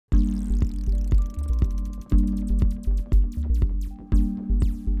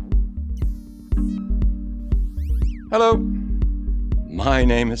Hello, my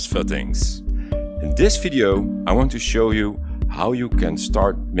name is Futtings. In this video, I want to show you how you can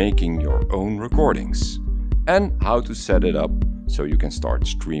start making your own recordings and how to set it up so you can start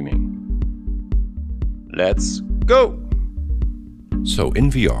streaming. Let's go! So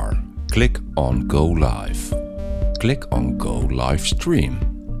in VR, click on Go Live. Click on Go Live Stream.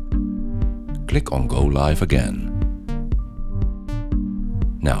 Click on Go Live again.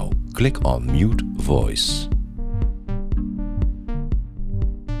 Now click on Mute Voice.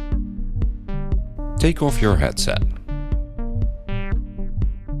 Take off your headset.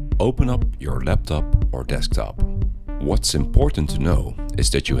 Open up your laptop or desktop. What's important to know is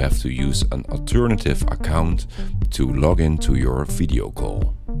that you have to use an alternative account to log into your video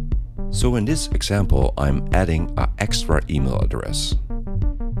call. So in this example, I'm adding an extra email address.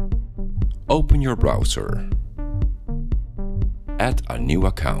 Open your browser. Add a new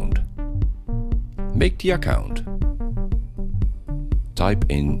account. Make the account. Type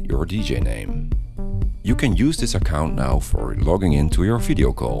in your DJ name. You can use this account now for logging into your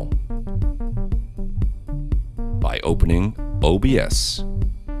video call by opening OBS.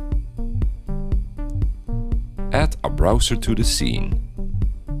 Add a browser to the scene.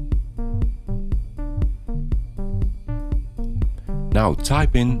 Now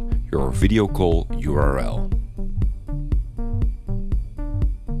type in your video call URL.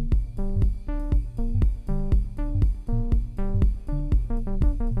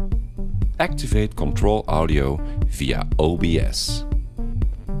 Activate Control Audio via OBS.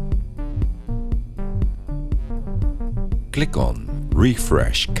 Click on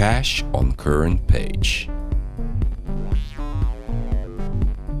Refresh Cache on current page.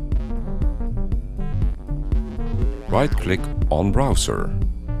 Right-click on Browser.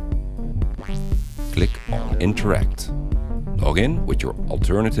 Click on Interact. Log in with your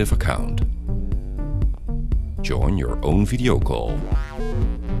alternative account. Join your own video call.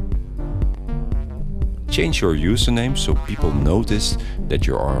 Change your username so people notice that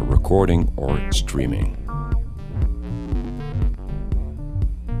you are recording or streaming.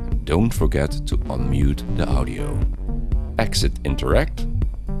 Don't forget to unmute the audio. Exit Interact.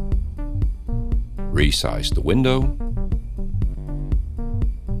 Resize the window.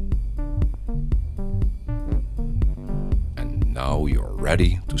 And now you're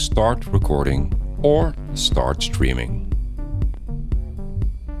ready to start recording or start streaming.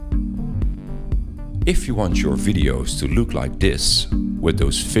 If you want your videos to look like this, with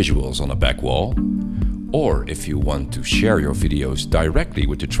those visuals on the back wall, or if you want to share your videos directly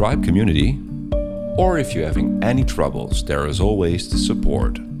with the Tribe community, or if you're having any troubles, there is always the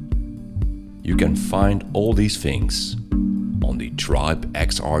support. You can find all these things on the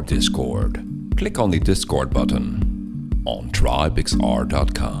TribeXR Discord. Click on the Discord button on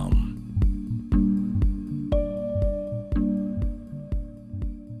TribeXR.com.